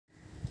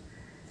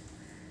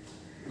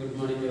Good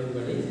morning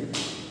everybody.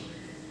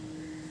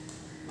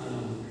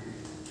 మనం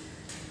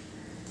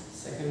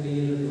second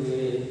year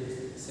 2A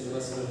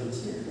syllabus లో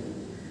నుంచి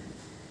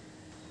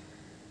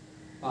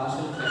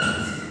పార్షియల్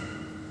ఫ్రాక్షన్స్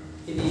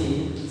ఇది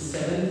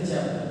 7th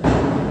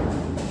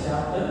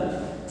chapter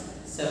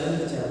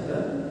 7th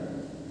chapter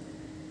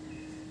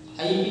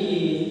IB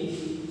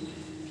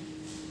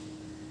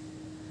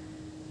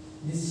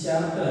this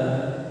chapter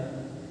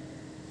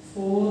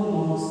 4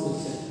 marks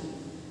question.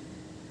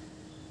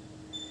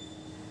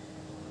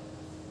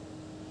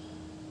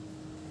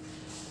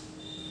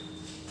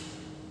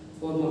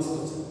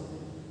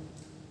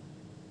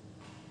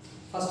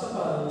 First of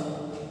all,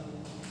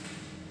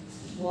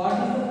 what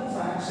is the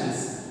fractions?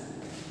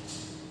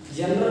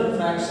 General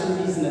fraction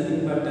is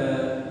nothing but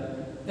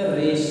a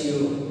ratio.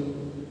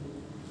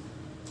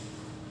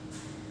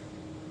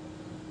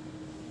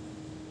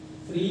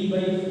 Three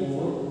by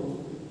 4,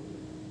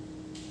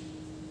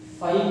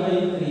 5 by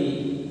 3.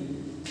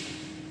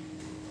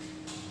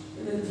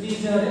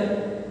 These are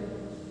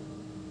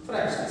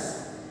fractions.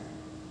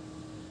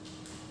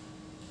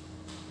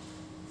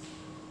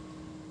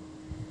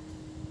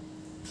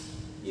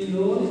 You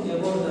know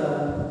about the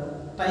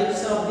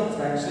types of the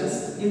fractions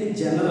in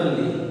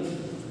generally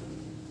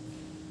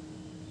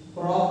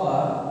proper,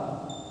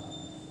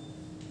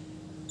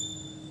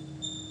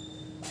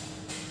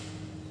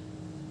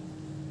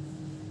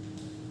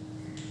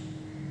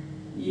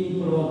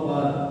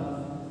 improper,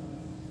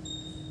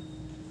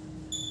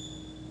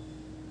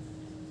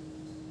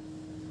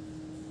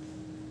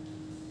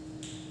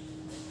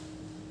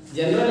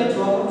 generally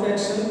proper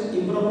fraction,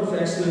 improper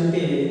fraction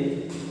ante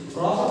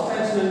proper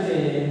fraction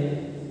ante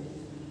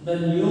the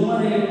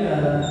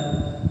numerator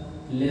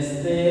less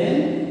than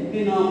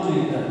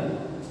denominator,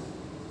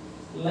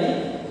 like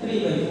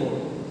 3 by 4.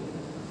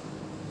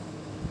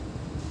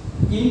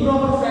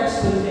 Improper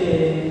fraction ante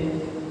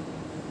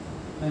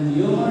the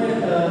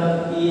numerator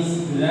is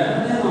greater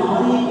than or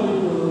equal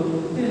to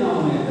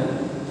denominator,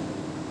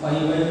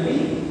 5 by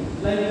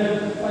 3, like that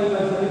 5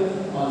 by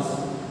 5 also.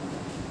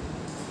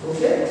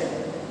 Okay,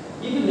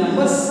 if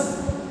numbers,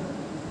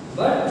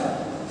 but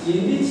in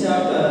this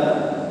chapter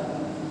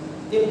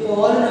a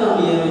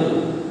polynomials.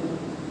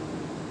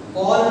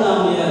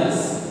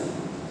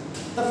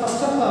 The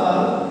first of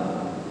all,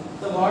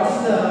 what is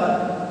the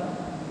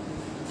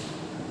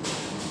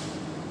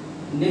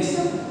next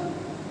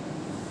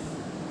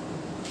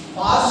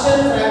partial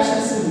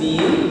fractions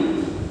mean?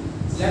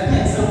 Let me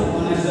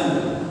one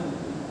example.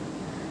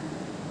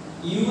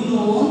 You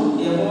know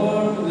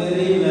about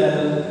very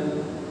well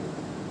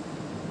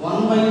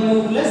 1 by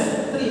 2 plus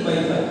 3 by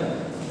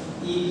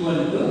 5 equal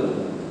to,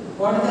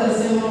 what is the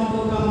LCM of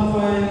 2,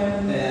 5?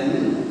 10.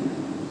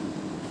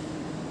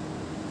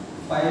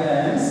 5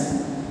 times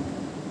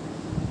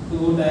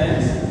 2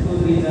 times 2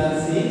 3 are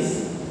 6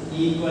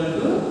 equal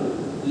to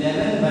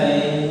 11 by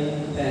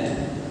 10.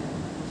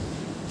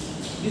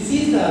 This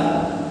is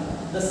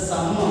the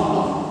sum of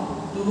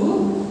two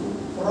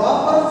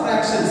proper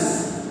fractions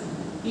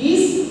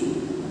is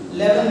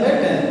 11 by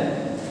 10.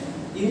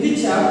 In the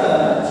chapter,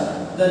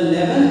 the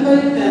 11 by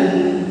 10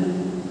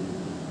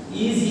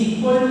 is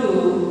equal to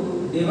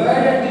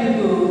divided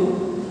into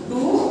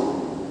two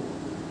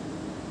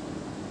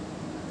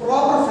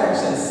proper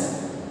fractions.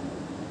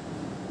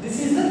 This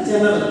is the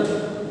general,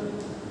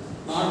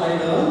 not write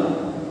down.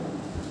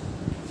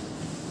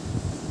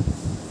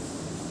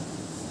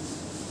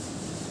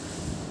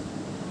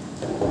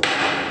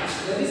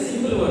 Very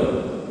simple word.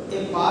 A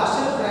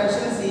partial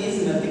fractions is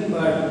nothing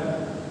but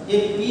a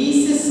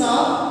pieces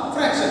of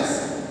fractions,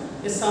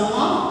 a sum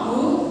of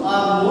two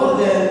or more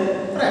than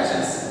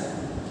fractions.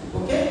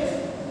 Okay.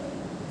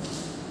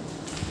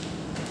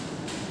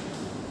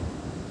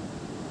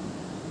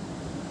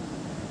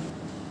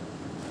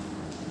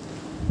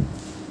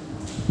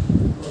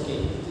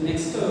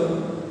 Next,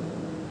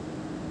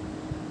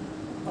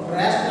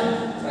 rational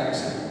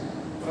fraction.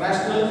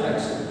 Rational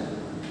fraction.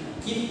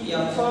 If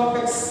f of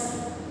x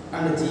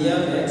and g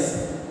of x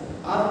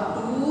are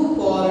two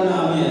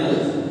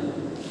polynomials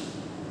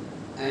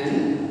and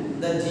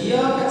the g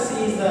of x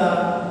is the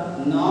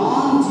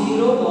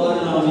non-zero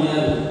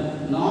polynomial.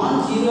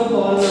 Non-zero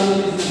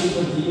polynomial is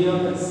equal to g of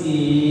x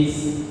is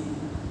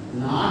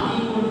not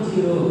equal to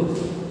 0.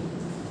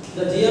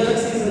 The g of x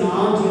is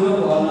non-zero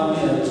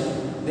polynomial.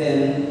 Then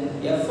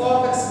f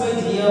of x by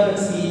g of x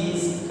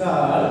is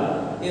called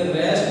a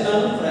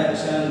rational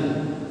fraction.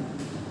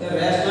 A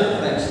rational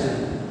fraction.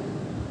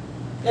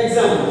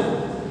 Example: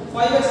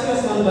 5x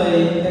plus 1 by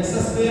x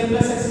square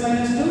plus x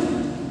minus 2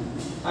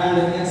 and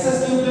x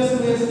cube plus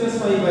 2x plus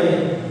 5 by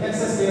x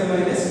square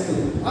minus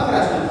 2 are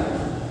rational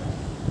fraction.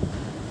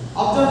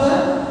 Observe the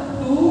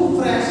two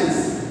fractions.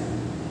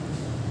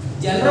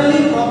 Generally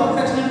proper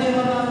fraction ante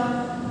emanna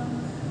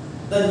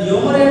the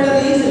numerator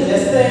is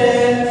less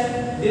than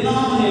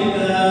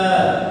denominator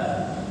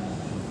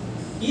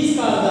is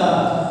called the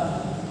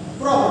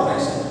proper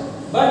fraction.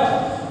 But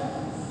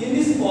in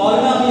this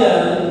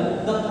polynomial,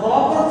 the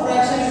proper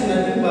fraction is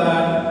nothing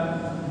but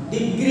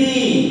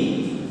degree.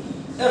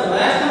 The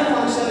rational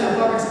function f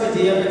of x by g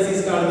of x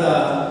is called the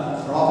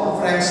proper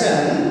fraction.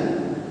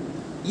 fraction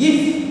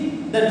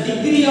if the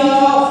degree of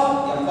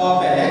f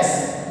of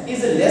x is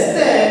less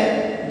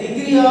than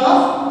degree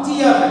of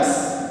g of x.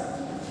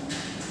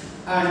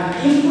 And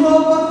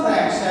improper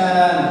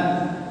fraction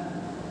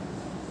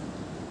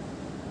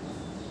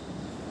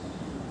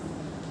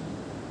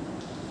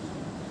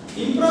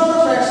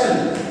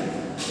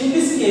in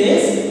this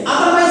case,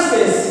 otherwise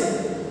case,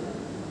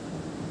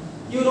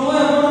 you know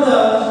about the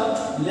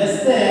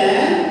less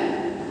than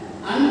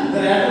and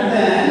greater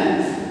than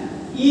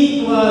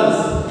equals.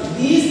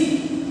 These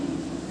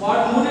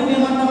what mood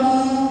name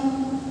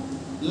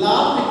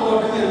law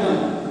trichotomy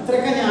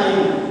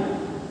trikanyayam.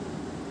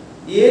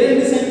 ఏ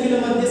రెండు సంఖ్యల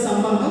మధ్య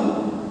సంబంధం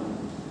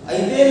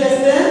అయితే less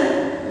than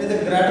లేదా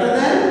greater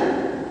than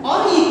or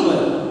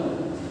equal.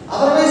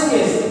 Otherwise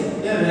case,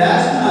 a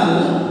rational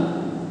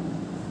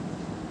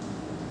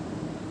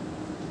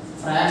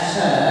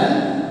fraction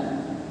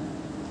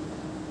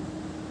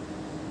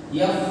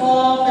f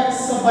of x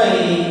by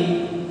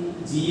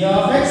g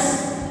of x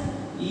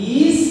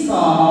is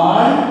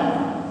called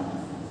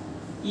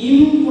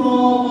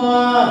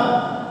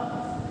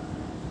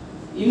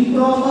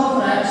improper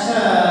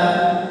fraction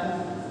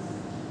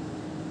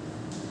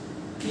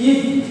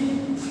if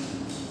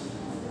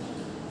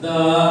the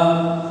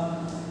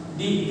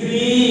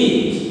degree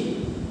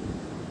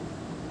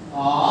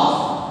of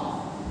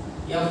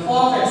f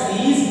of x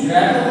is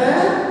greater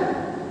than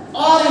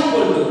or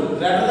equal to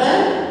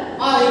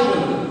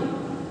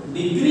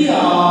degree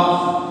of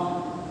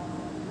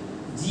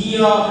g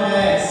of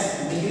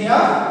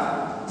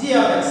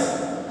x,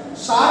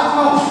 short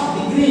form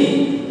degree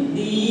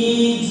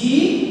deg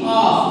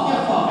of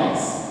f of x,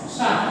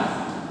 short form,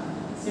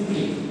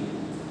 simply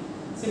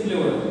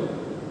word.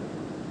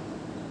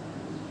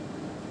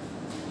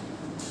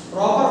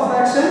 Proper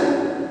fraction,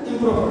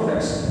 improper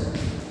fraction.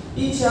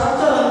 ఈ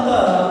chapter అంతా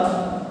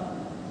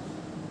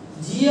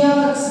g of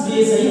x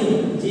base అయి ఉంది.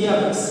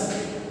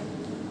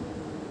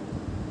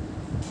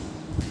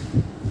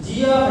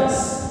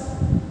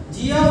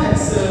 g of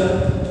x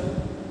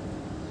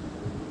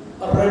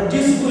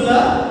reducible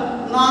or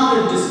non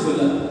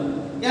reducible.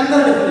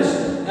 Another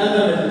definition.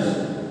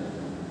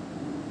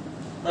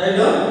 Right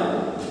down.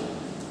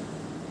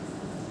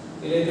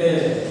 ఇదైతే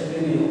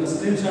దీన్ని ఒక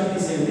screen shot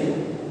తీసేయండి,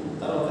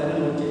 తర్వాత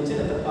note చేయించి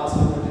లేదా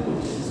పాస్వర్డ్ పెట్టి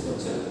నోట్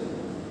చేసుకోవచ్చు.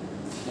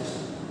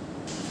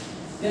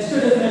 Next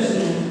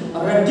definition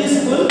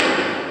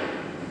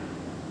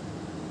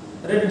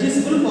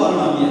reducible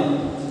polynomial.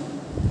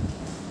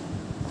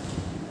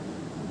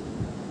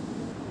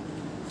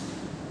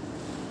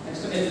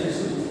 Next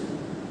definition,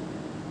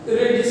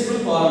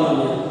 irreducible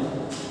polynomial.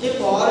 A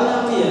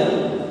polynomial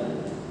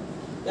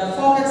f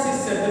of x is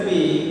said to be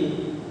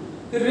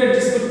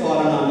irreducible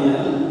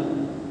polynomial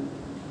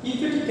if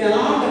it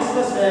cannot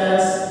express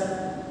as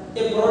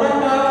a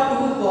product of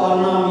two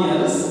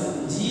polynomials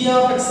g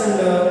of x and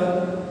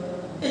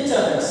h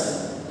of x.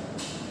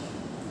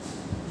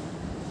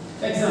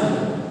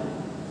 Example,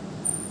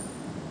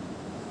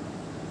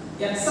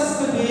 x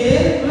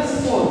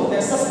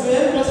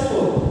square plus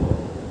 4.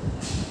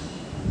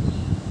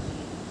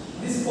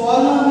 This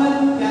polynomial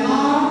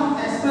cannot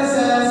express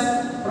as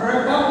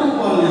product of two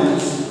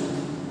polynomials.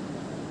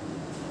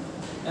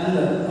 And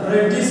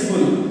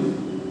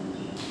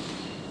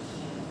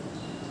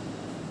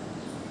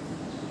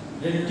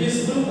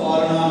reducible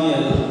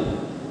polynomial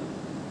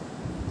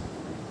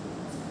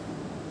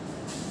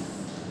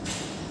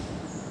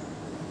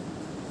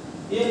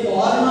a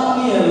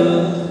polynomial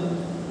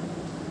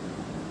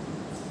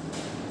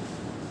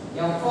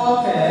f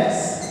of x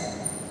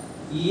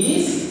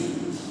is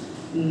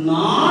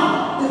not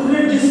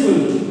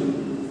irreducible.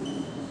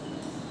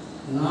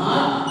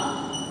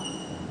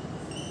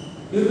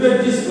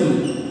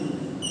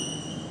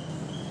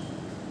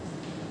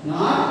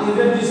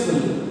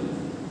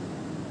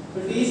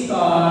 It is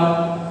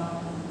called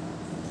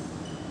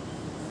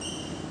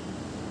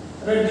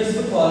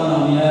reducible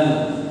polynomial.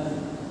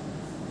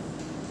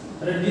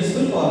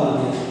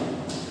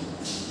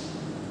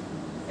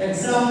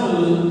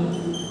 Example,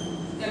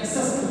 x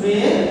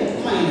square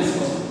minus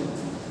 4.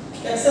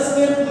 X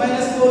square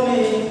minus 4 ని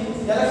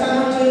ఎలా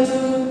convert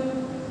చేయొచ్చు?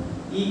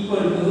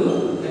 Equal to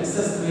x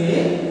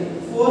square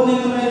 4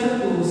 numerator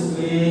 2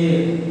 square.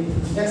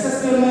 x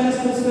square minus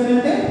 2 square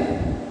అంటే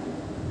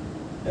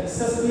x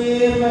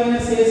square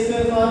minus a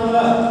square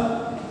formula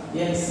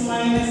x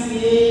minus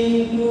a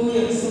into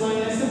x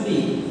minus b,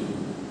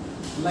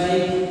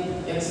 like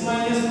x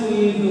minus 2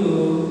 into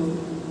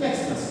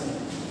x plus 2.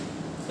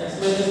 X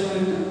minus 2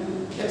 into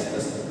x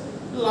plus 2.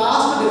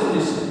 Last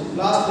definition,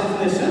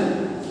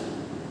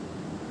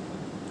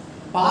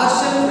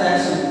 partial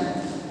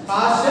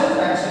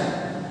fraction.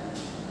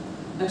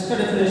 Next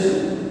definition,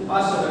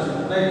 partial fraction.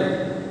 Right.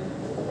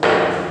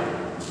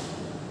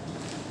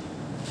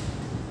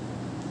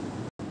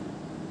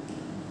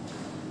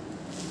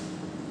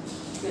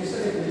 Next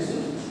definition,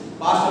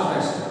 partial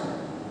fraction.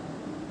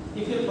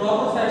 If a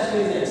proper fraction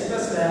is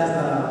expressed as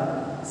the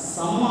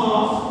sum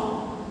of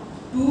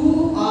two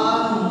or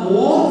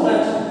more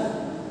fractions,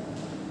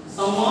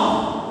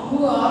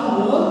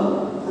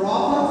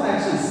 proper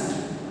fractions,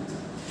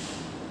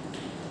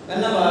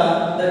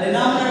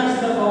 denominator is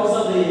the powers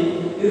of the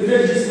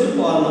irreducible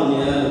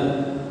polynomial.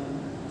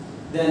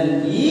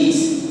 Then each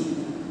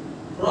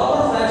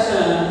proper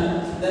fraction,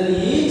 then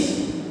each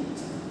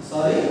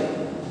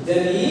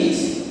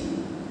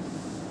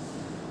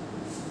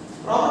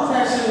proper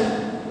fraction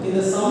in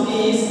the sum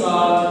is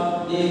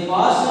called a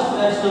partial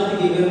fraction of the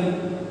given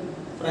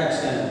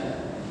fraction.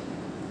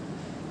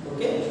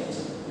 Okay,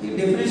 ఈ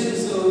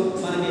definitions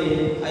మనకి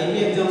IB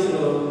exams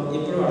లో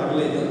ఎప్పుడు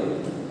అడగలేదు,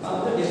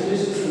 కాకపోతే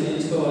definitions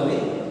నేర్చుకోవాలి.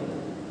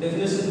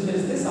 Definitions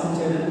తెలిస్తే some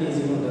చేయడానికి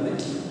ఈజీగా ఉంటుంది.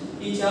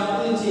 ఈ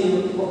చాప్టర్ నుంచి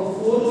ఒక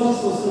 4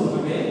 మార్క్స్ క్వశ్చన్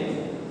ఒకటే.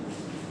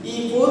 ఈ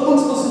 4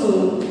 మార్క్స్ క్వశ్చన్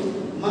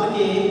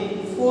మనకి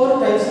 4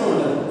 టైప్స్ లో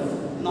ఉంటుంది,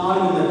 4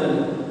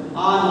 మెథడ్లు.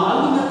 ఆ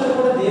 4 మెథడ్లు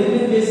కూడా దేని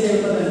మీద బేస్ అయి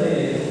ఉంటుందంటే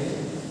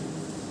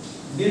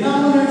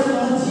డినామినేటర్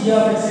లో g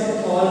ఆఫ్ x యొక్క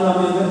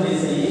పాలినామియల్ మీద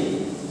బేస్ అయ్యి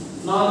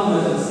 4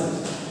 మెథడ్స్.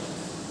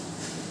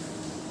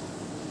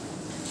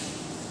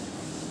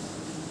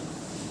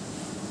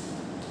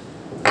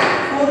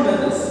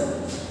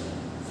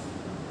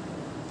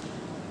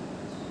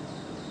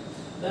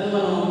 Then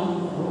మనం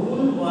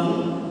rule 1,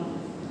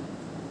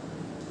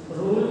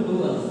 rule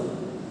 2.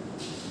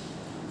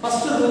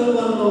 ఫస్ట్ rule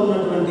 1 లో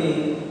ఉన్నటువంటి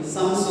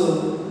సమ్స్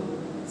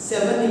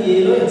 7a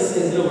లో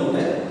ఎక్సర్సైజ్ లో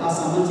ఉంటాయి. ఆ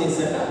సమ్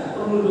చేశాక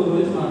rule 2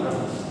 గురించి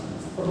మాట్లాడదాం.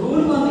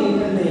 rule 1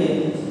 ఏంటంటే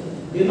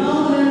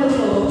డినామినేటర్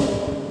లో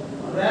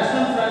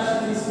రేషనల్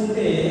ఫ్రాక్షన్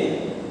తీసుకుంటే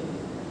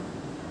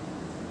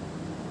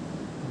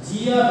g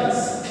of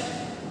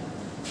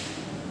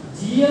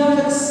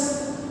x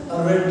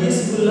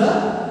reducible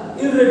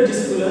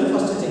irreducible అని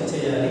ఫస్ట్ చెక్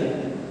చేయాలి.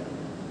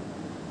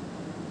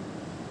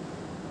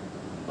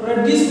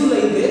 రెడ్యూసిబుల్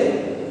అయితే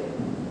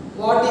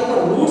వాటి యొక్క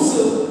రూట్స్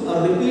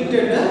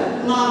రిపీటెడ్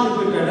నాన్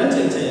రిపీటెడ్ అని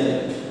చెక్ చేయాలి.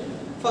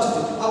 ఫస్ట్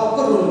ఆ ఒక్క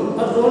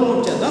రూల్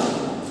నోట్ చేద్దాం.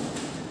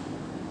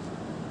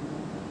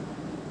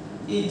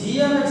 ఈ g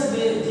of x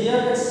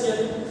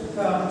యొక్క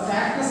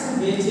ఫ్యాక్టర్స్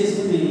బేస్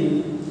చేసుకుని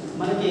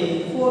మనకి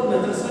 4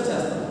 మెథడ్స్ లో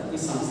చేస్తాం ఈ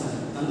సమ్స్.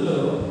 అందులో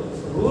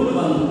rule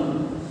 1,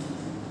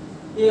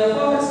 a f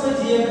of x by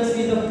g of x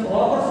is the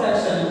proper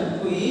fraction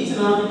to each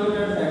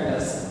non-repeated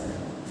factors.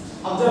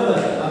 Observe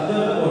the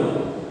word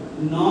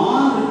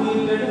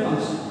non-repeated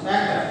function.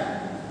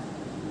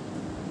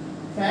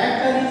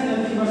 Factor is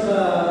nothing but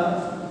the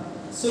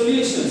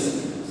solution.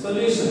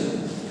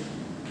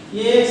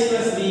 ax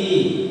plus b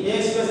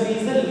is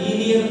the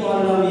linear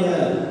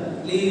polynomial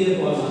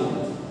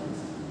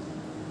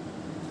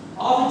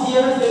of g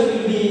of x. There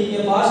will be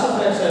a partial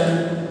fraction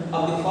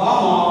of the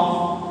form of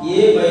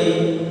a by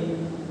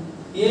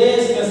ax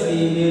plus b,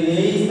 where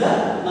a is the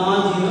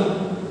non-zero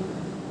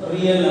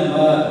real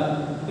number.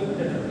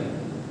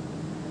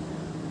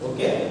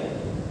 Okay,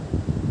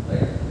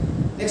 right.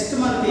 Next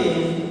మనకి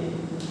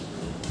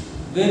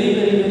very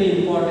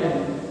important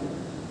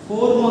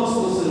 4 marks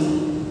question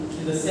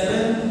in the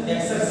 7th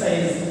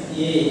exercise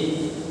A.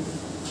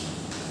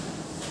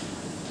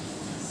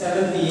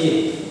 7th A.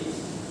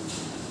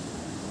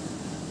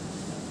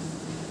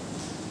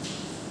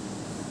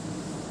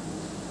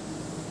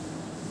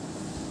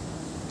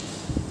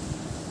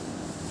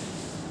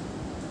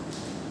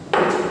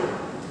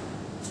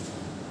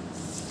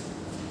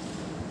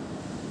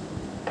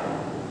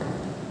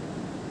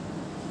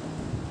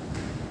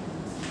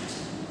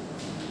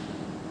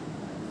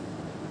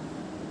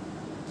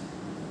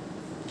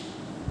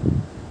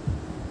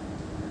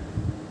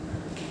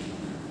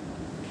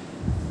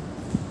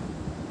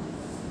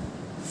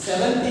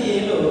 Seventh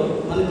ఏలో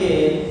మనకి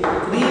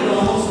 3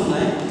 problems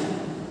ఉన్నాయి.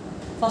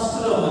 First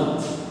problem,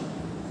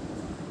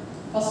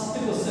 first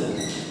question,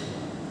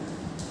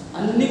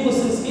 అన్ని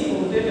questions కి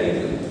ఒకటే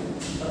title,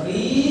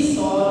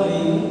 resolve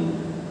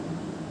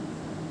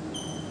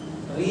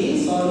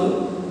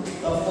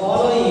the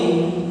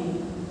following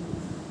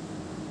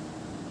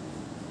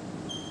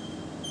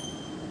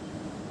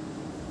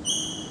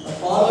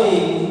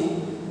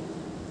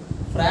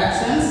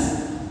fractions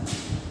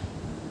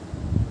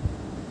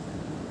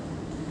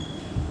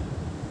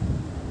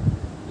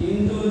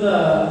into the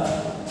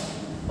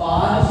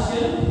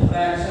partial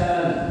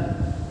fraction.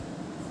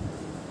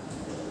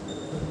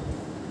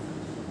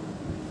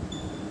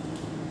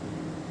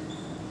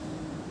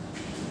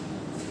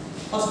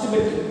 First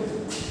bit,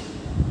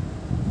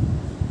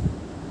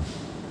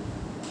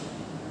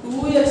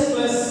 2x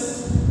plus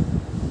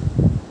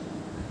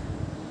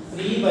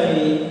 3 by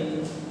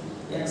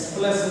x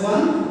plus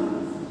 1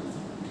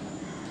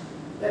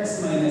 x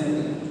minus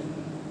 3.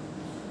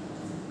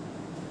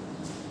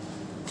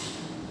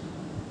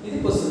 ఇది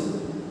question.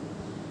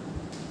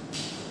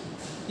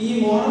 ఈ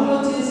మోడల్లో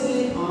చేసే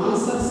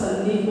ఆన్సర్స్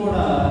అన్నీ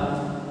కూడా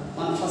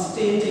మనం ఫస్ట్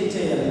ఏం చెక్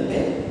చేయాలంటే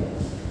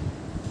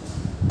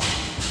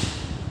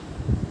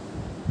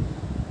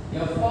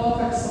f of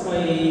x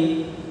by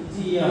g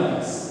of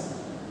x.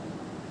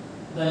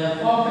 The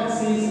f of x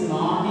is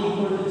not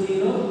equal to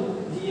 0,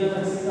 g of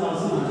x is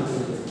also not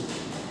equal to 0.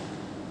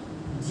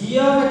 g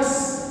of x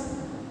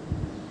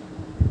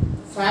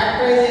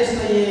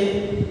factorisation అయ్యే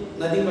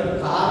nothing but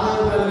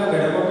కారణాంకాలుగా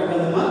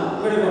విడగొట్టగలమా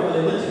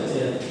విడగొట్టలేమా check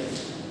చేయాలి.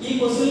 ఈ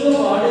క్వశ్చన్లో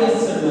వాడే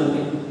ఇస్తాడు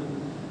మనకి.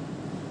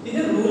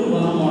 ఇది rule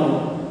 1 model.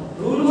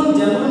 Rule 1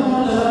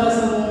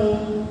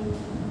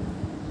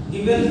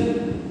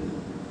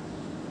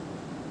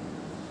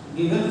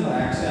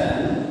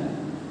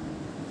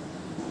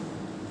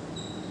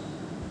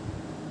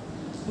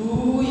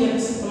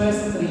 2x plus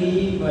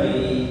 3 by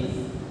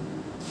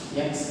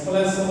x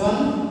plus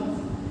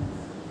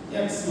 1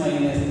 x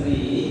minus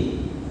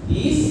 3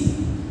 is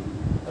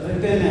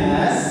written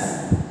as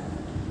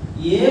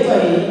a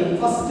by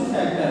first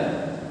factor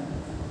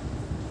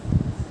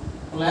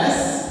plus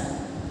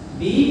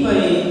b by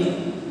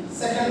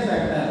second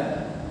factor.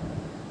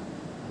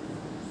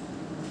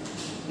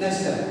 Next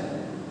step,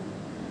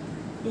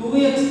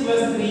 2x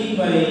plus 3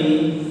 by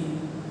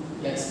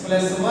x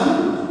plus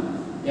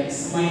 1 x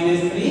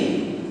minus 3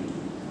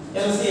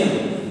 LCM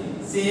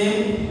same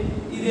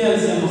ఇది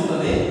LCM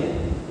వస్తది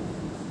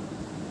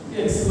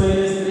x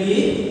minus 3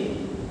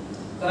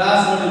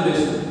 cross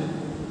multiplication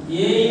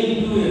a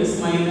into x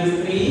minus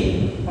 3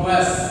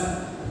 plus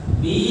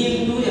b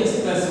into x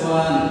plus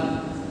 1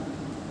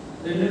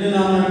 రెండు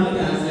denominator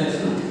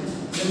cancellation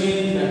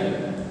remaining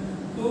factor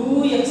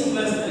 2x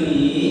plus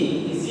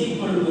 3 is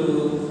equal to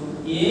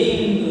a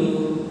into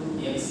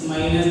x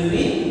minus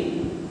 3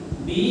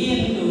 b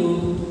into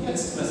x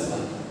plus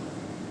 1.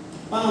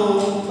 మనం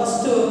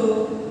first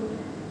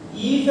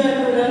ఈ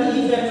factor గాని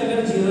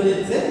zero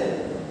చేస్తే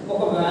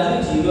ఒక value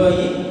zero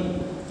అయ్యి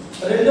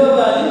రెండో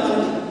value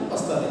మనకి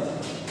వస్తుంది.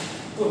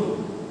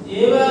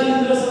 ఏ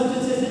వాల్యూలో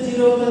సబ్స్టిట్యూట్ చేస్తే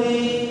జీరో అవుతుంది?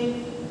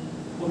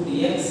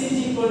 x is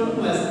equal to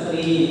plus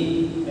 3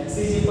 x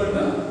is equal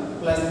to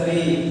plus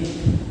 3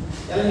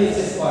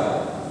 LHS part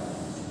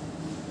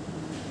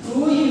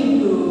 2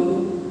 into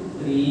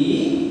 3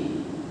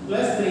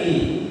 plus 3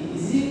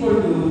 is equal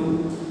to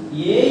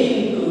a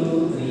into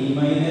 3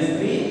 minus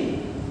 3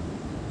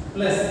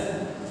 plus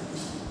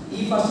ఈ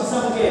ఫస్ట్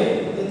సమ్ కే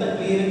ఇంత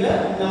క్లియర్ గా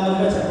నెంబర్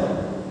గా చెప్పాలి.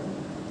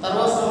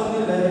 తర్వాత సమ్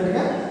ని డైరెక్ట్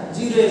గా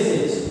zero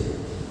వేసేయచ్చు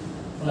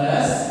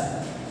plus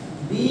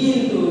b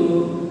into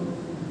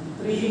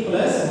 3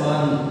 plus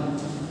 1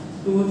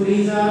 2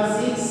 3s are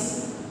 6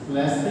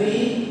 plus 3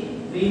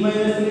 3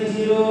 minus 3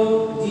 0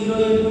 0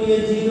 into a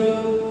 0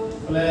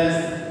 plus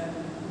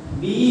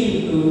b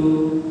into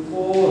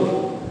 4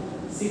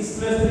 6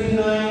 plus 3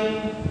 9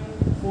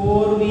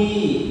 4b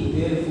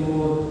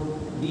therefore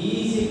b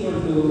is equal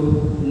to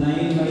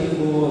 9 by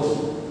 4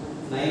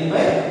 9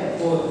 by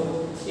 4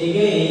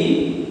 again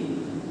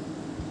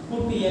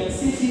put x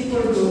is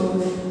equal to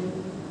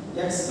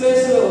x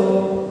place లో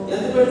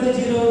ఎంత పెడితే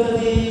zero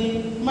అవుతుంది?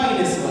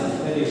 -1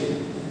 very good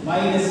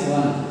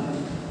 -1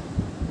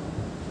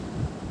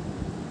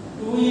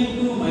 2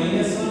 into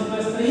 -1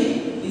 plus 3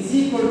 is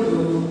equal to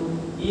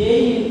a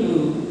into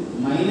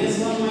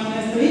 -1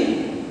 minus 3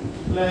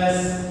 plus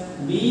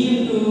b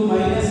into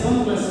 -1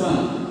 plus 1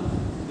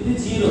 ఇది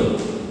 0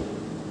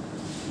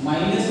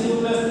 -2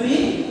 plus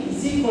 3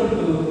 is equal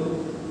to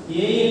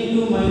a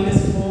into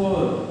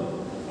 -4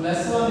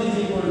 plus 1 is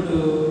equal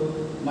to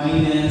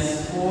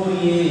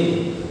 -4a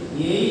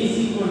a is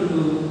equal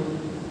to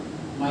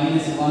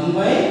 -1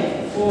 by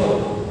 4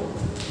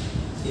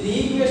 ఇది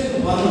equation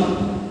 1.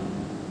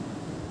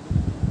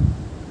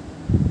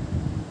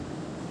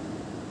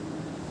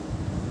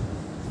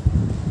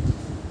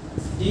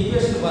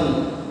 Equation 1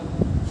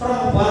 from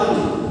 1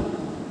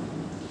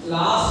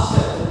 last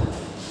step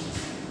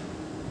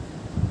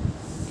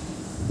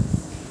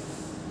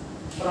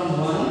from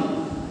 1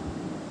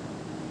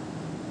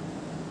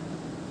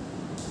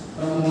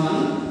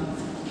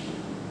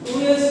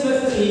 2x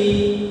plus 3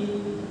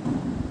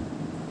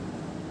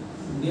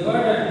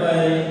 divided by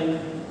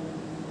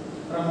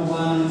from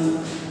 1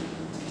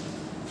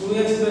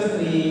 2x plus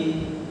 3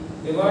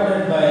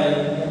 divided by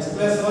x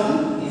plus 1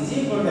 is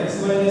equal to x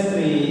minus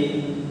 3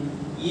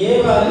 a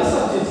value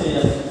substitute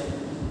చేయాలి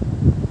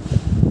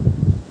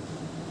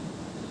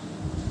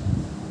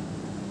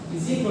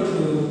is equal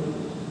to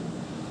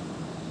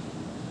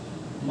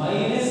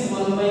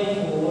 -1 by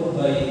 4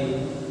 by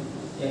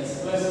x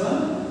plus 1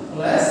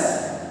 plus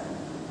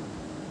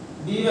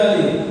b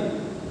value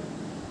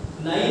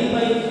 9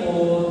 by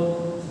 4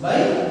 by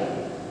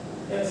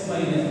x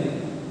minus 3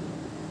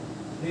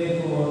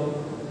 therefore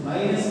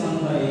 -1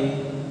 by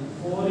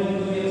 4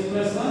 into x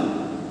plus 1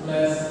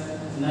 plus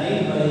 9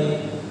 by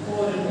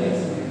 4 into x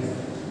minus 3.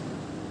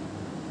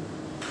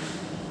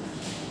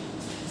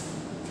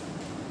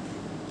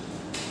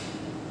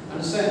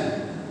 Understand?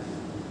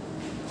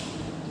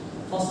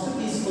 First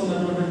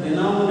తీసుకున్నటువంటి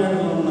denominator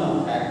లో ఉన్న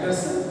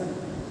factors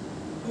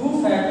 2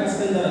 factors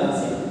కింద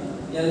రాసి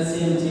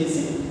LCM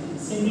చేసి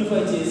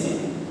simplify చేసి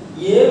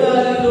ఏ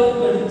వాల్యూలో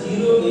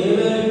zero ఏ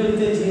value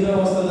పెడితే zero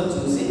వస్తుందో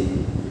చూసి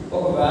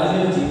ఒక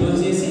వాల్యూ జీరో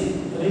చేసి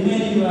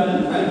రిమైనింగ్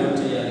వాల్యూని ఫైండ్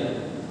అవుట్ చేయాలి.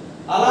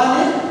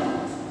 అలానే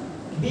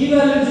b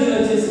వాల్యూ జీరో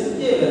చేసి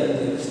a వాల్యూ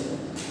జీరో చేయాలి.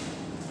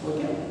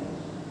 ఓకే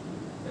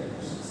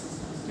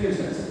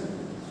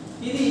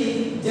ఇది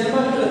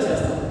జనరల్గా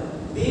చేస్తాం.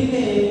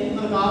 దీన్ని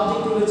మనకు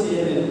ఆబ్జెక్టివ్ లో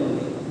చేయాలి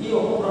అనుకోండి ఈ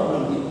ఒక్క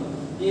ప్రాబ్లంకి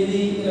ఇది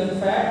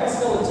ఫ్యాక్టర్స్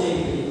గా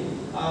వచ్చేది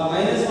ఆ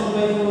 -1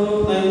 by 4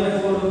 9 by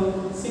 4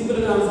 సింపుల్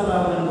గా ఆన్సర్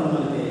రావాలనుకోండి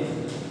మనకి.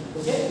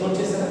 ఓకే నోట్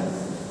చేసారా?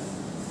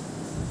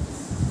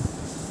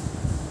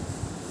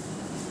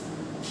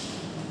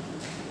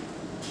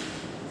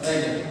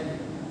 Right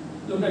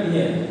look at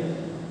here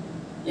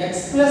x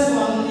plus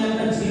 1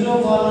 యొక్క జీరో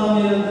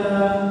పాలినోమియల్ ఎంత?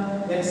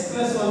 x x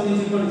plus 1 is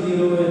equal to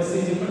 0, x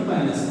is equal to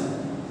minus 1.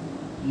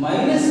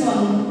 Minus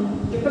 1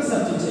 ఇక్కడ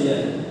సబ్స్టిట్యూట్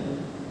చేయాలి.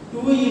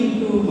 2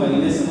 into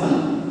minus 1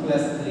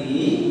 plus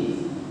 3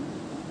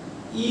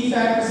 ఈ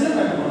ఫ్యాక్టర్స్ లో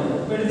పెట్టకూడదు.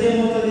 పెడితే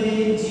ఏమవుతుంది?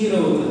 0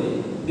 అవుతుంది.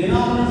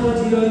 డినామినేటర్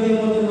 0 అయితే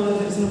ఏమవుతుంది? మనకు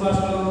తెలిసిన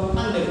భాషలో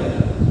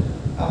అన్డిఫైనబుల్.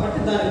 కాబట్టి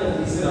దాన్ని ఇక్కడ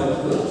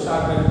తీసుకురావద్దు.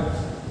 షార్ట్ కట్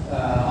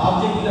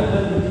ఆబ్జెక్ట్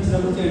అక్కడ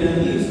పెట్టించినప్పుడు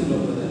చేయడానికి యూస్ఫుల్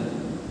అవుతుంది.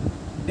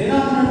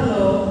 డినామినేటర్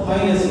లో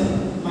 -1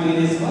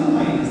 -1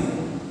 -3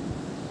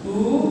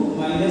 2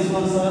 minus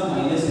 1 are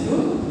minus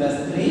 2 plus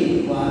 3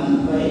 1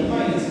 by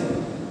minus 4.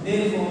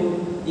 Therefore,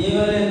 a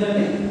value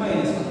entante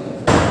minus 1.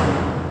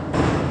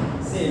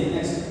 Same.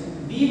 Next,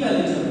 b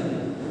value chudandi.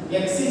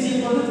 X is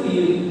equal to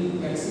 3.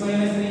 X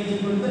minus 3 is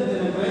equal to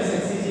then plus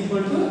x is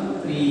equal to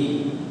 3.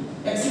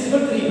 X is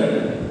equal to 3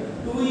 better.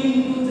 2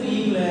 into 3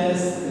 plus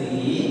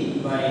 3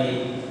 by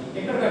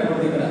ekkada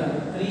kattukodu ikkada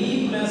 3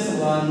 plus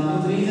 1 2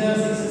 3 are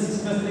 6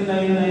 6 plus 3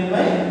 9 9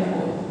 by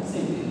 4.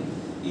 Simple.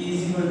 E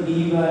is equal to b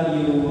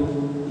value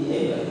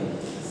a value.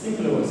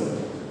 Simple words.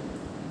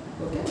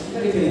 Okay,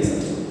 very very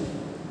simple.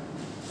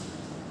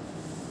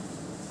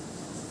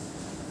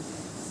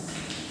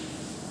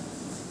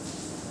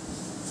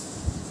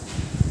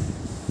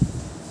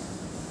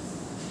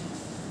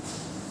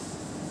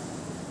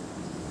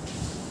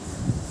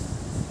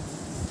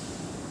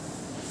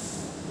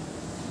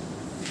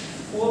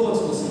 Four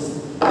marks questions.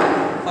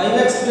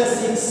 5x plus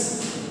 6.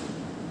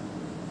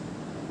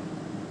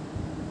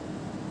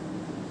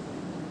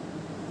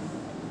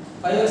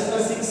 5x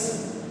plus 6.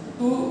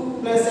 2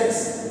 plus x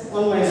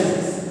 1 minus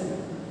x.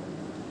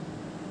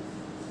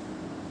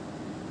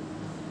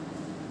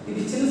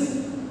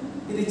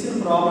 ఇది ఇచ్చిన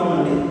problem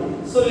అండి.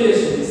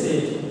 Solution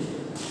same.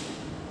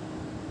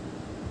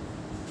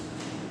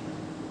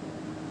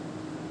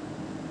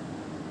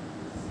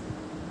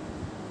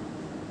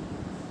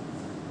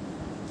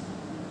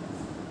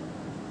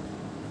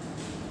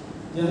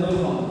 General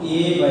form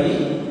a by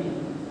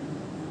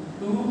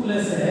 2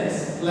 plus x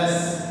plus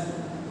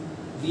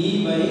b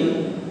by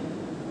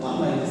 1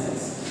 minus x.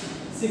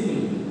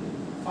 Simple.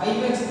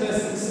 5x plus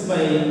 6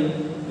 by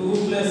 2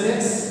 plus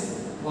x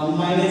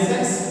 1 minus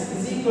x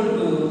is equal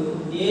to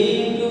a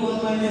into 1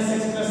 minus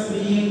x plus b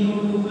into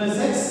 2 plus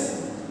x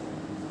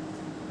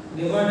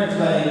divided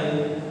by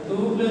 2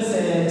 plus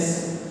x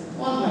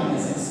 1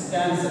 minus x.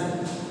 Cancel.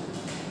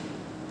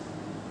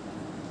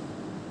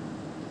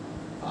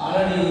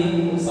 Already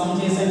sum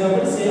చేసాం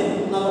కాబట్టి same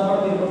నాతో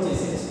పాటు మీరు కూడా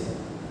చేసేయచ్చు.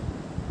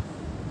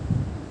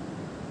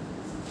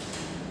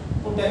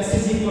 Put x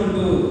is equal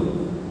to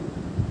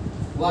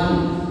 1.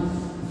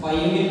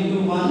 5 into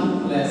 1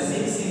 plus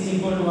 6 is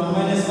equal to 1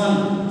 minus 1.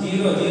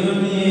 0. 0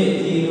 into a.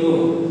 0.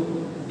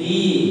 D.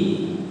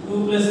 2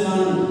 plus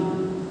 1.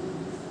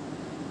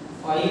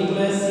 5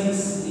 plus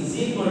 6 is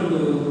equal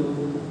to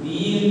b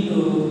into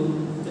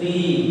 3.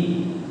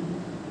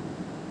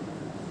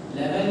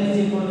 11 is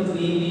equal to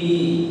 3b.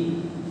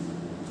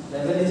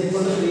 11 is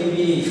equal to 3b.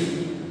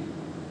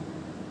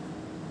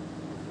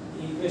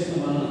 Equation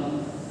 1.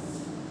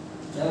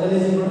 11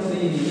 is equal to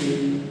 3b.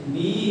 b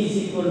is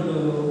equal to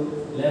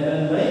 11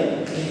 by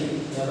 3.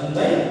 11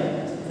 by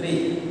 3.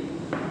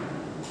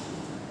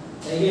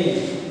 Again,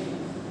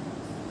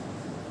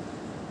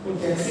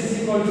 put x is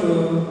equal to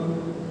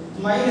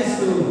minus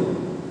 2.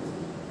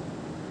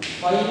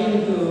 5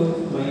 into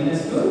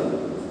minus 2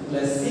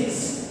 plus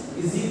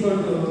 6 is equal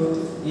to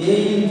a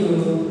into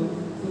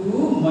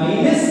 2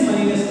 minus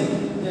minus 2.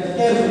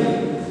 Carefully.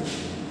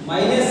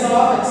 Minus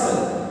of x.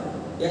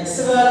 X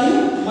value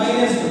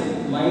minus 2.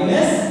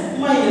 Minus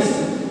minus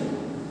 2.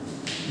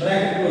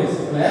 Bracket close.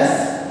 Plus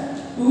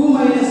 2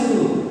 minus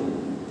 2.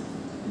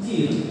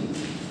 0.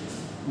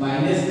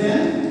 Minus 10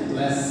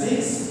 plus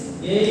 6.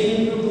 A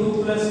into 2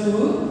 plus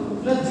 2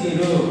 plus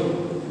 0.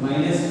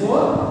 Minus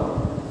 4.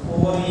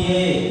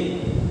 4a.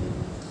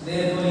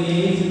 Therefore a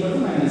is equal to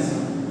minus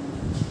 1.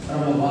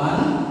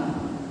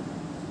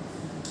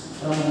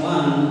 From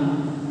 1.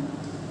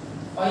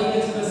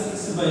 5x plus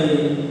 6 by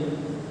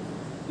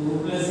 2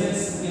 plus x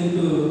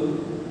into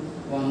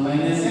 1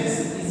 minus x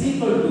is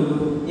equal to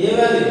a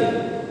value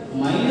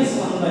minus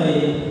 1 by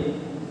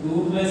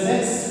 2 plus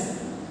x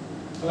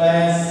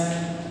plus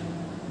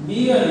b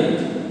value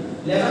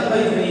 11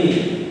 by 3.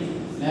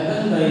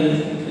 11 by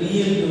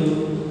 3 into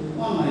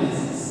 1 minus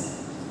x.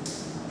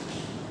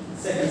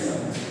 Second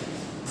sum.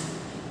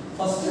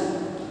 First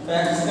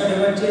factors గా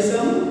divide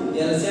చేసాము,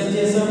 LCM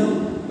చేసాము,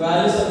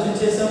 value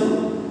substitute చేసాము,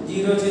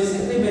 0 చేసి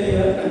remaining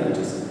value convert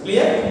చేసాము.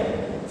 Clear?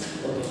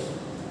 Okay.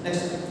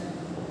 Next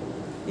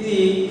ఇది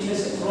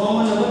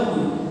Roman number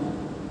 2.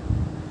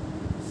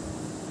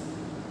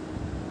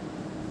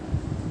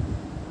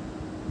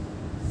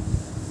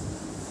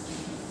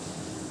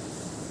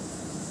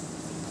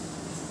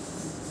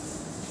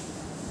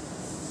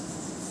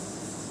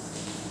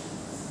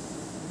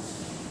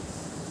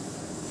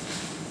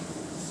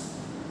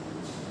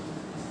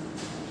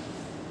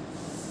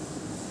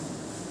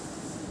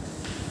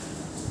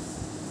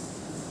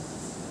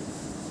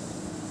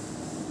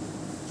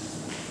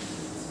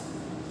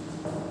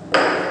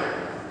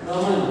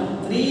 Roman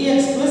 3x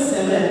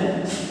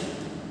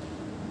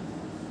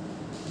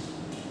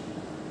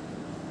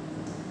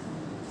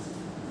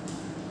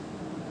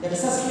x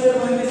square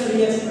minus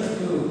 3x plus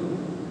 2.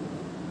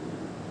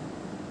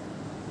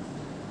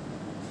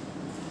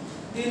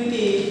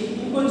 దీనికి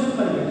ఇంకొంచెం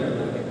పని పెట్టాడు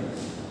మనకి.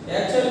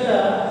 యాక్చువల్గా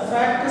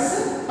ఫ్యాక్టర్స్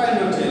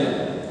ఫైండ్ అవుట్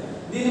చేయాలి.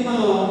 దీన్ని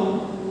మనం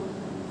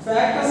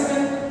ఫ్యాక్టర్స్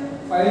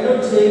ఫైండ్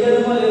అవుట్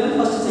చేయగలమా లేదా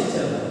ఫస్ట్ చెక్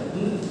చేద్దాం.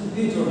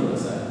 దీన్ని చూడండి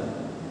ఒకసారి.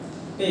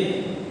 Take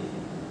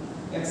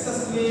x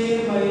square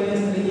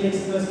minus 3x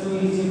plus 2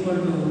 is equal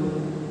to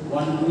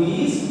 1 2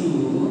 is 2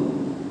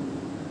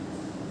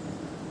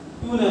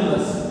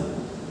 numbers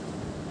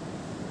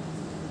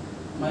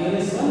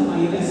minus 1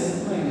 minus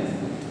 3.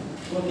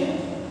 Okay,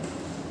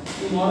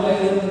 ఈ మోడల్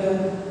ఐడియా ఉంది కదా.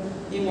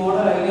 ఈ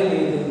మోడల్ ఐడియా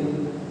లేదు,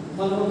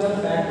 మనకు ఒక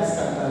ఫ్యాక్టర్స్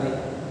కట్టాలి.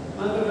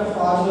 మనకు ఒక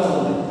ఫార్ములా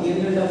ఉంది.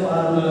 ఏంటంటే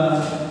ఫార్ములా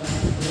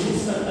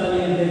రూట్స్ కట్టాలి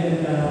అంటే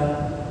కనుక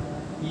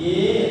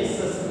ax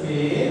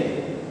square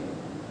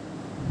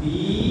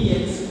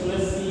bx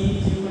plus c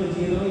is equal to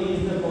 0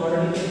 is the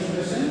quadratic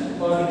expression,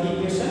 quadratic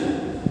equation.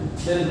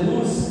 Then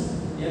roots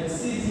x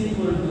is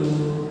equal to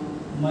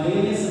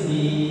minus b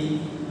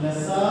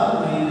plus or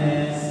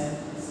minus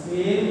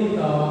square root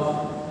of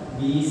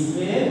b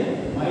square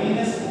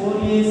minus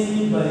 4ac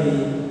by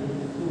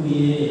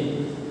 2a.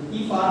 ఈ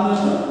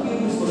ఫార్ములాలో ఈ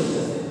roots కూడా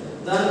వచ్చేస్తాయి.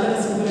 దానికన్నా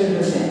simple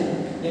ఏంటంటే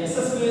x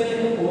square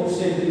యొక్క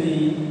coefficient ని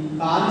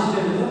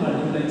constant తో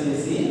multiply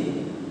చేసి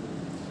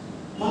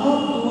మనం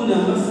 2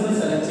 నెంబర్స్ ని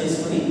సెలెక్ట్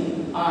చేసుకొని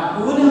ఆ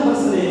 2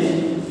 నెంబర్స్ ని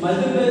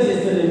మల్టిప్లై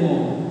చేస్తేనేమో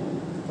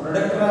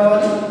ప్రొడక్ట్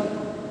రావాలి,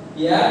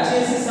 యాడ్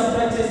చేసి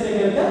సబ్ట్రాక్ట్ చేస్తే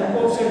కనుక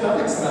కోఎఫిషియంట్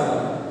ఆఫ్ x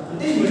రావాలి.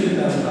 అంటే మిడిల్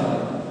టర్మ్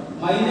రావాలి.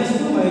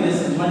 -2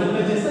 -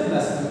 మల్టిప్లై చేస్తే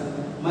 +2,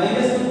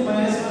 -2 - 1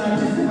 యాడ్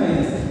చేస్తే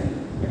 -3.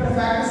 ఇక్కడ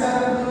factors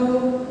order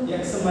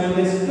x -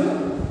 2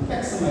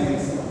 x - 1.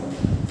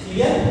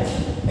 Clear?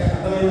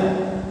 అర్థమైందా?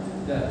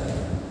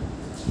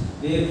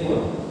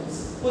 therefore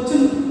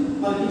క్వశ్చన్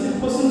మనకి ఇచ్చిన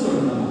క్వశ్చన్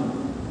చూడండి.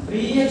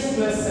 3x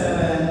plus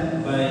 7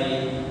 by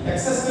x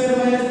square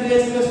minus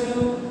 3x plus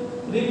 2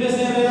 replace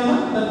చేయాలమ్మా.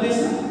 దాని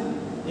place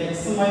x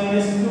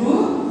minus 2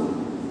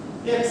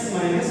 x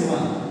minus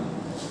 1.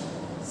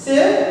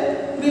 Same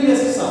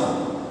previous some,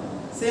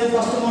 same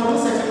first model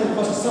second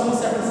first sum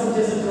second some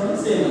చేసిన చూడండి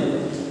same అంతే.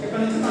 ఇక్కడ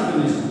నుంచి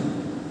continuation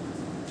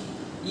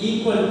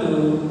equal to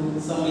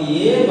some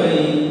a by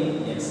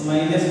x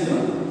minus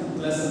 2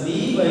 plus b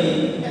by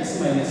x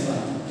minus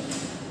 1.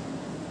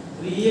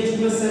 3x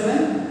plus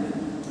 7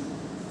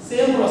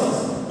 same process.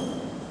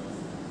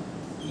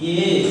 A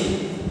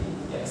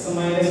x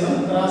minus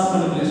 1 cross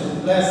multiplication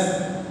plus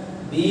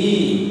b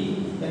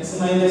x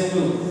minus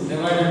 2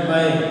 divided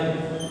by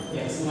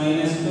x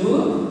minus 2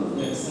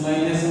 x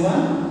minus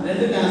 1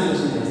 రెండు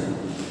cancellation చేస్తాం.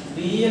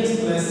 3x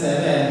plus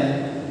 7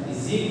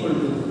 is equal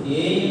to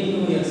a into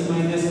x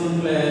minus 1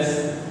 plus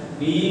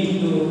b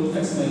into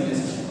x minus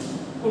 2.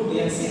 Put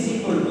x is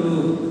equal to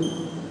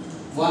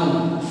 1.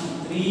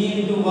 3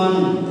 into 1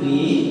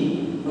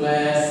 3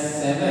 plus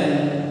 7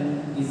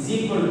 is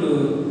equal to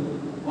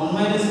 1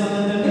 minus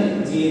 1 అంటే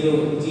 0.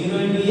 0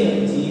 into a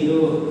 0.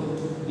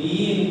 b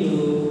into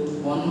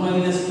 1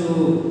 minus 2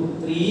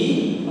 3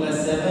 plus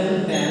 7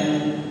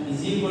 10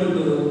 is equal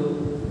to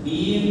b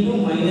into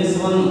minus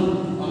 1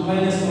 1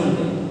 minus 2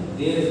 అంటే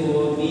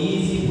therefore b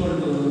is equal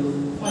to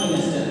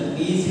minus 10. b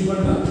is equal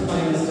to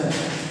minus 10.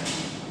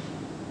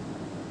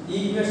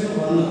 Equation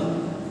 1.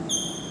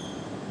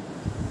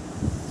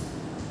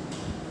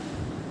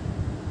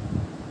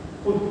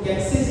 Put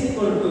x is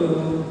equal to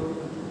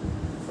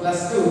plus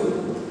 2.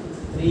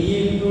 3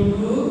 into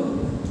 2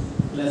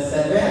 plus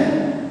 7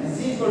 is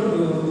equal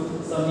to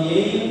some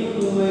a into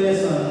 2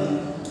 minus 1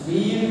 b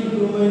into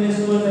 2 minus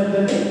 1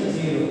 అంటే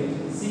 0.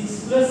 6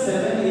 plus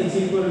 7 is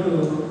equal to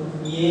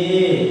a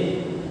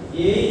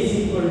is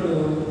equal to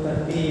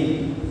 13.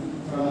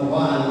 From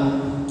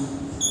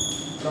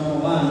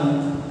 1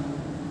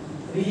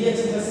 3x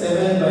plus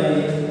 7 by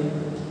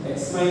x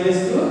minus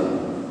 2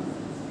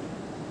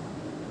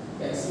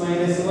 x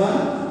minus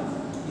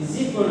 1 is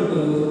equal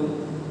to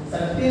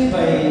 13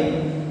 by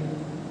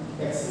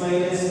x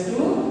minus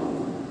 2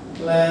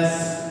 plus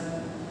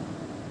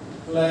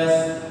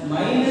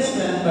minus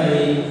 10 by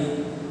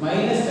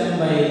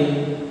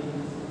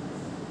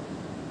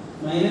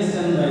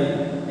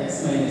x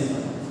minus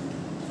 1.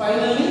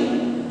 Finally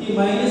ఈ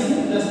minus ని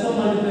plus తో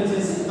multiply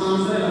చేసి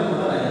answer ఇలా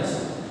కూడా రాయొచ్చు.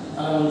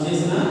 అలా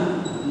ఉంచేసిన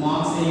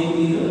marks ఏం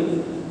తీరు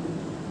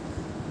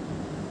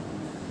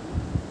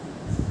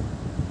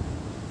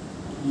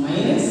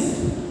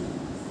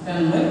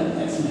 -10 by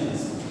x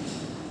minus 1.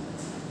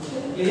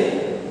 Okay, clear?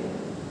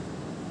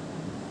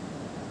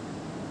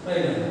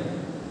 Right on.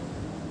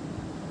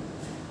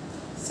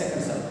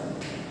 Second sum.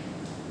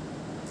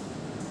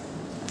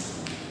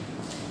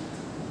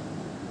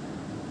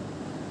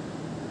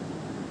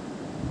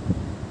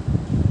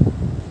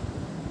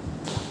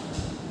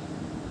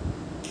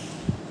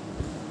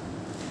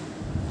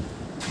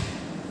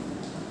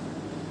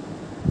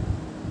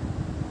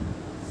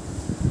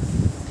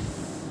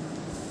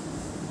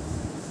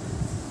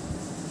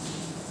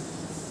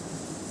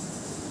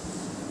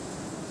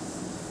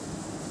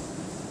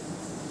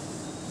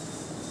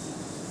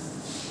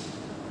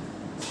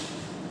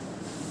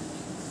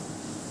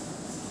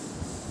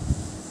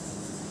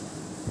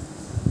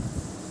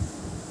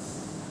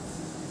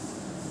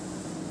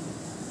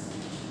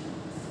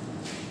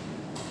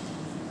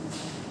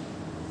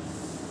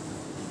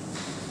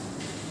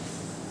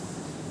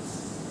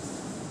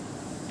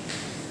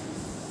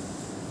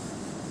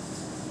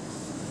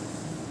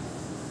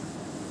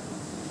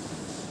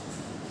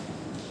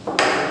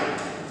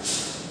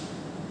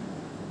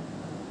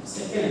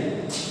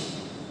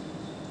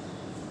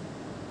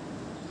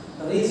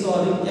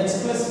 resolving x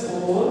plus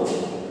 4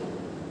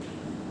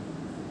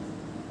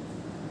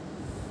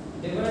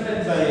 divided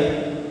by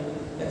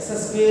x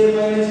square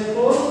minus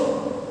 4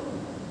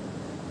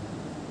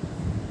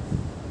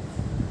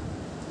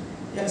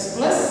 x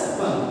plus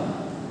 1.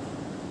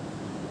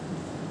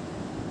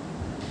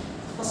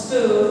 First,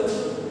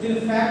 the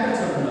factors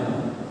are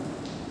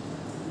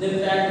the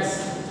factors.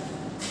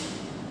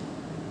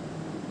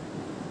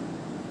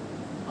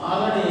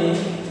 Already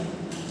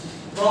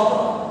proper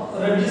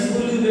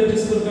reducible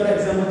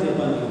example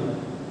చెప్పాను.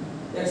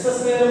 x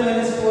square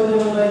minus 4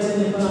 ఏమని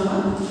రాయించింది చెప్పానమ్మా?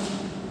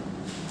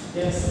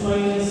 x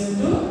minus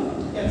 2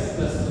 x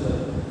plus 2.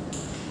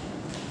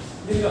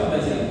 దీనికి apply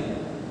చేయండి.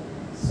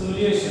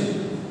 Solution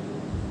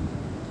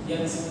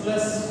x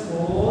plus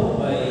 4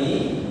 by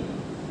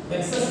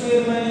x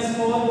square minus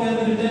 4 can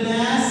be written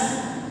as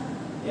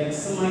x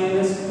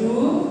minus 2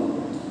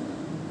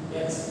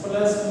 x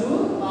plus 2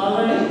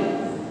 already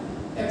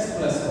x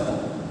plus 1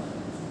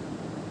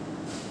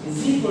 is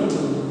equal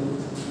to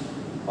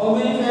how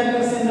many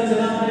factors in the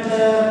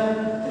denominator?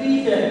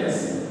 3 factors.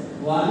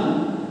 1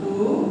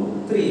 2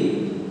 3.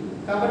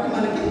 కాబట్టి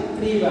మనకి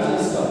 3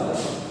 values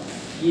కావాలి.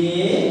 a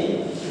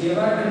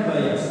divided by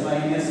x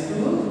minus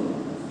 2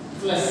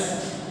 plus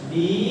b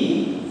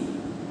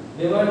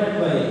divided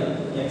by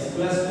x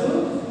plus 2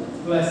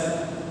 plus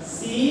c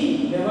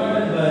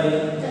divided by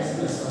x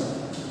plus 1.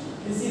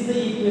 This is the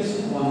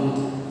equation 1.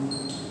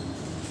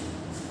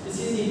 This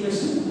is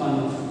equation 1.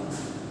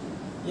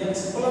 X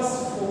plus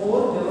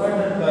 4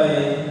 divided by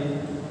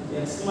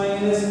x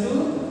minus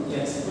 2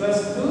 x plus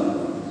 2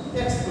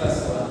 x plus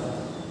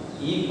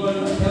 1 equal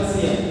to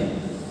LCM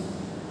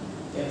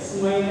x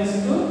minus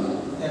 2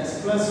 x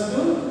plus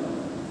 2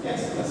 x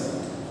plus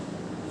 1.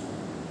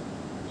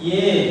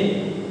 A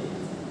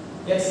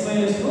x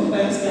minus 2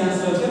 times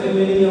cancel out the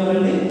remaining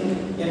avanti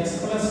x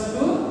plus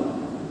 2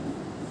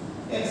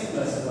 x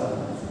plus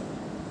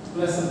 1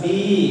 plus b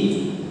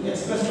x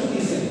plus 2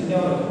 is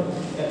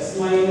x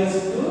minus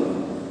 2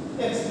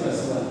 x plus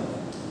 1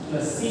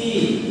 plus c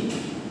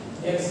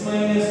x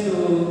minus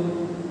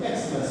 2 x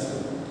plus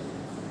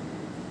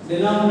 2.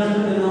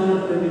 Denominator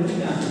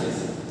cancel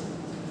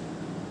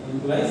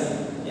implies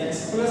x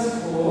plus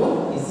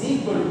 4 is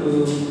equal to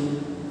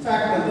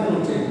factor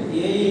noted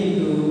a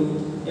into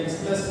x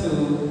plus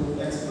 2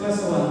 x plus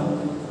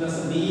 1 plus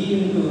b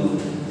into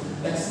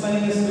x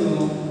minus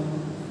 2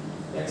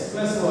 x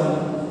plus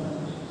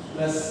 1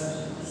 plus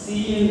c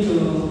into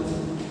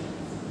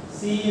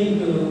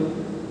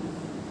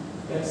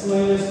x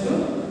minus 2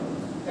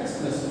 x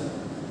plus 1.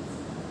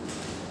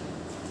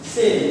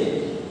 Same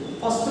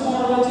first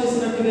model లో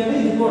చేసినట్టుగానే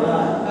ఇది కూడా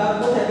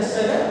కాకపోతే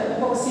ఎక్స్ట్రాగా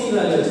ఒక c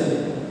value వచ్చింది.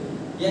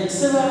 x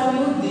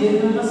value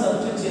దేనిలో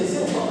substitute చేసి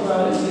ఒక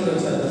వాల్యూ 0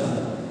 చేద్దాం.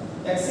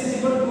 x is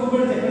equal to 2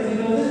 పెడితే ఎక్కడ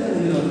 0 అవుతుంది? ఇక్కడ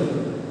 0 అవుతుంది.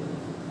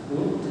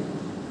 2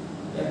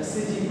 x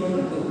is equal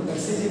to 2 x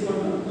is equal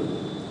to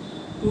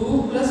 2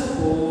 2 plus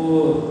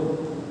 4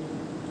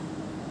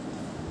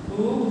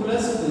 2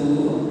 plus 2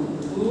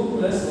 2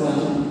 plus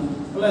 1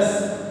 plus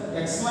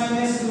x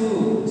minus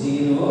 2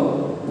 0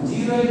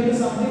 0 into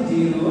something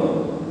 0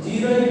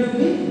 0 into b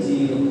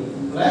 0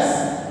 plus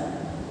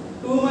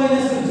 2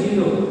 minus 2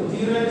 0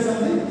 0 into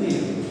something 0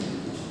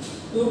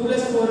 2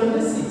 plus 4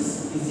 into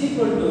 6 is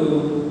equal to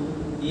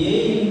a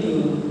into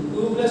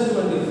 2 plus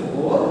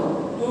 24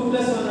 2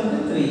 plus 1 into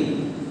 3.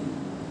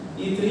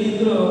 ఈ 3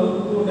 ఇందులో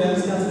 2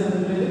 times cancel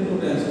అవుతుంది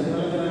 2 times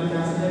మనం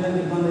cancel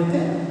చేయడానికి ఇబ్బంది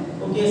అయితే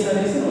ఒకేసారి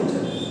వేసి note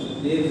చేద్దాం.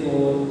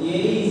 therefore a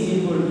is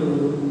equal to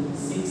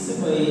 6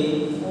 by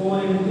 4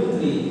 into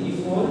 3. ఈ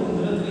 4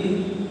 ఇందులో 3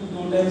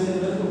 2 టైమ్స్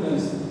ఇందులో 2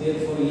 times.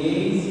 therefore a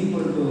is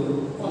equal to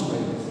 1 by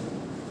 2.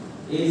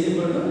 a is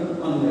equal to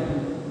 1 by 2.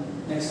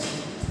 next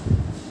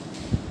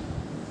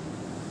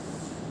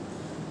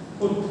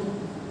put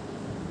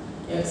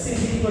x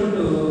is equal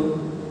to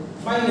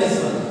minus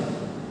 1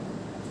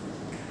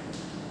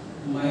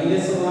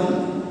 minus 1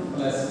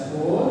 plus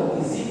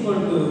 4 is equal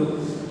to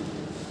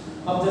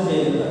observe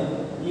చేయగలరా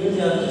ఏం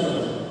చేయాలి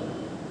చూడండి.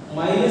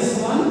 minus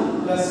 1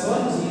 plus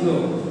 1 0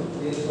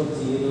 therefore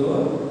 0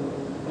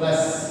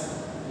 plus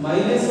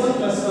minus 1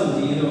 plus 1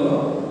 0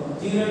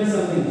 0 into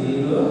something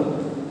 0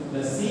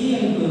 plus c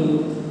into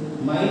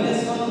minus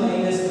 1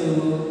 minus 2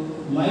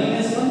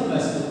 minus 1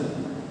 plus 2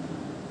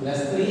 plus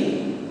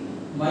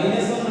 3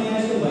 minus 1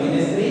 minus 2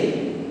 minus 3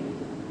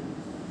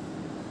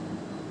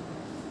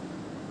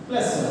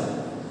 plus 1.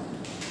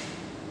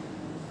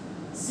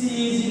 C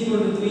is equal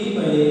to 3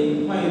 by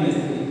minus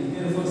 3.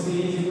 Therefore C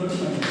is equal to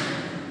minus 3.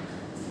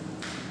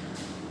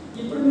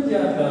 ఇప్పుడు మీరు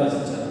జాగ్రత్తగా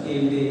ఆలోచించాలి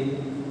ఏంటి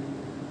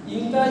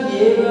ఇంకా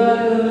ఏ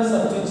వాల్యూని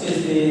substitute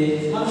చేస్తే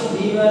మనకు b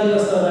value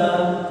వస్తుందా?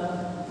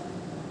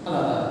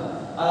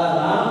 అలా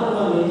రానప్పుడు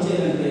మనం ఏం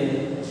చేయాలంటే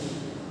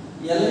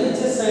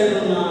LHS సైడ్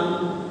ఉన్న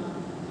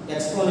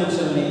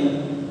ఎక్స్పోనెన్షియల్ని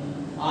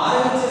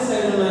RHS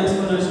సైడ్ ఉన్న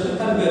ఎక్స్పోనెన్షియల్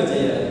కంపేర్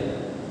చేయాలి.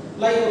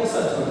 లైక్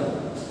ఒకసారి చూడండి.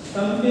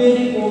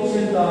 Comparing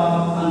coefficient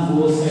on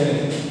both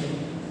sides.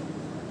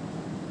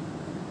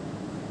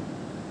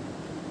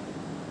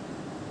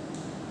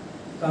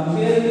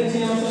 Comparing which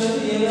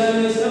A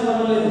value వేసినా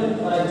పర్వాలేదు.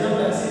 For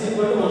example x is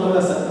equal to 1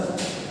 కదా sir.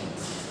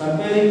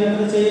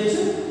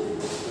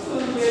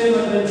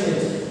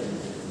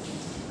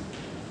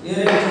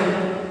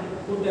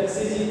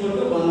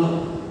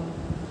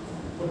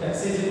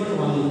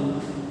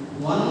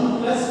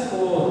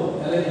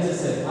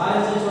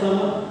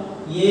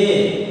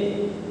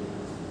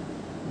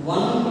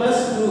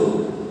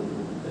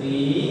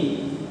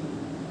 3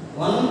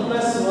 1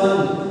 plus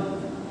 1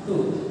 2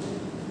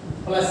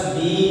 plus b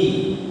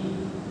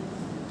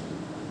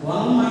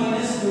 1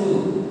 minus 2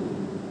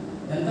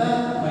 enta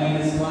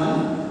minus 1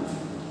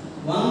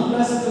 1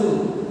 plus 2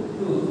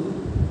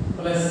 2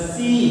 plus c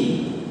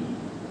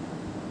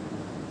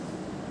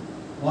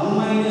 1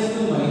 minus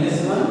 2 minus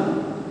 1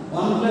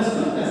 1 plus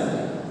 2 plus 3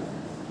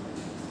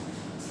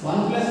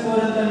 1 plus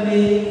 4 entandi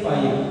 5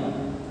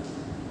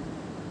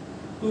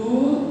 2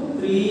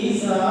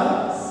 3s are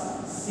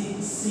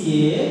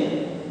 6a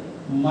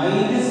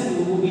minus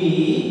 2b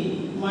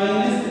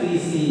minus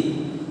 3c.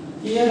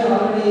 Here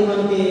already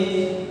మనకి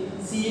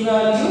c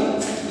value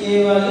a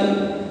value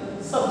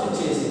substitute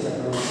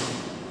చేసేటప్పుడు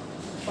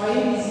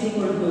 5 is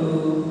equal to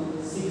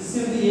 6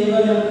 into a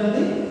value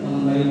ఉంటుంది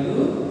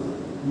 1/2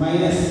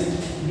 minus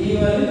b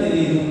value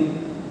తెలియదు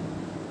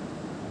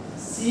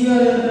c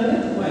value ఉంటుంది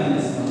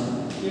minus 1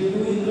 ఈ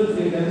 2 ఇందులో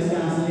 3 times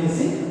cancel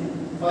చేసి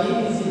 5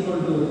 is equal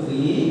to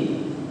 3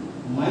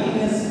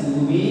 minus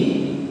 2b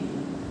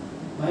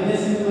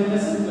minus into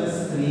minus plus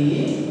 3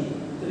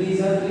 3s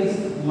are 3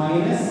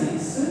 minus 6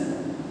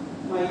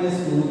 minus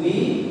 2b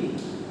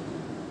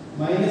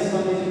minus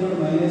 1 is equal to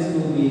minus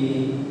 2b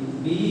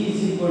b is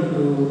equal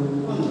to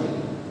 1/2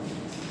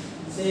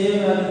 same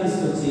value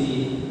తీసుకొచ్చి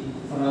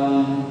from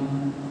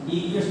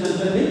equation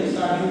అంతటి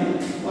starting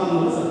 1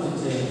 లో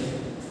substitute చేయాలి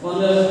 1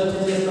 లో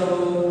substitute చేస్తాము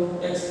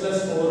x plus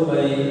 4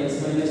 by x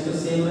minus 2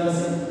 same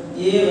రాసి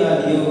a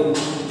value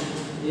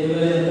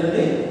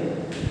ఎంతండి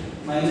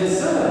minus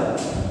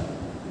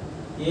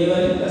a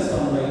value plus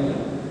 1/2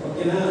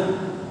 ఓకేనా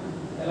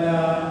ఎలా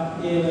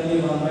a value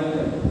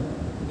 1/2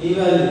 b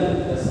value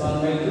plus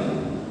 1/2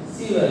 c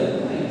value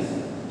minus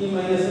ఈ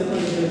మైనస్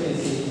కంప్లీట్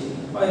చేసి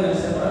ఫైనల్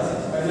స్టెప్ రాసి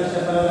ఫైనల్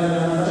స్టెప్ ఎలా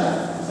రాయాలంటారా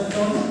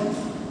చూడండి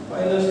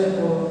ఫైనల్ స్టెప్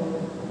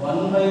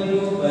 1/2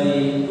 by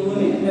 2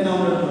 ని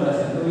డినామినేటర్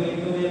రాసి 2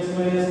 into x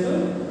minus 2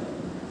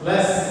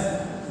 plus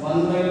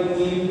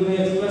 1/2 into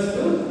x plus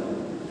 2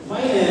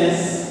 minus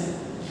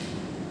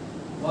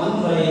 1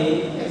 by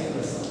x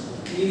plus 1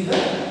 is the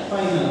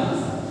final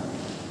answer.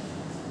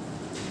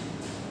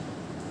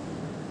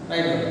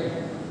 Right.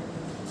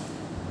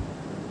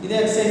 ఇదే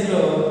exercise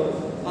లో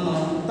మనం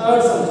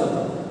థర్డ్ సమ్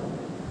చూద్దాం.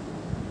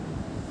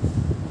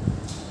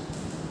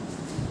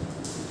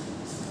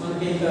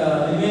 మనకి ఇంకా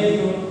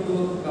రిమైనింగ్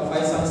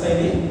 5 సమ్స్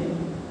అయినాయి.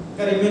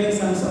 ఇంకా రిమైనింగ్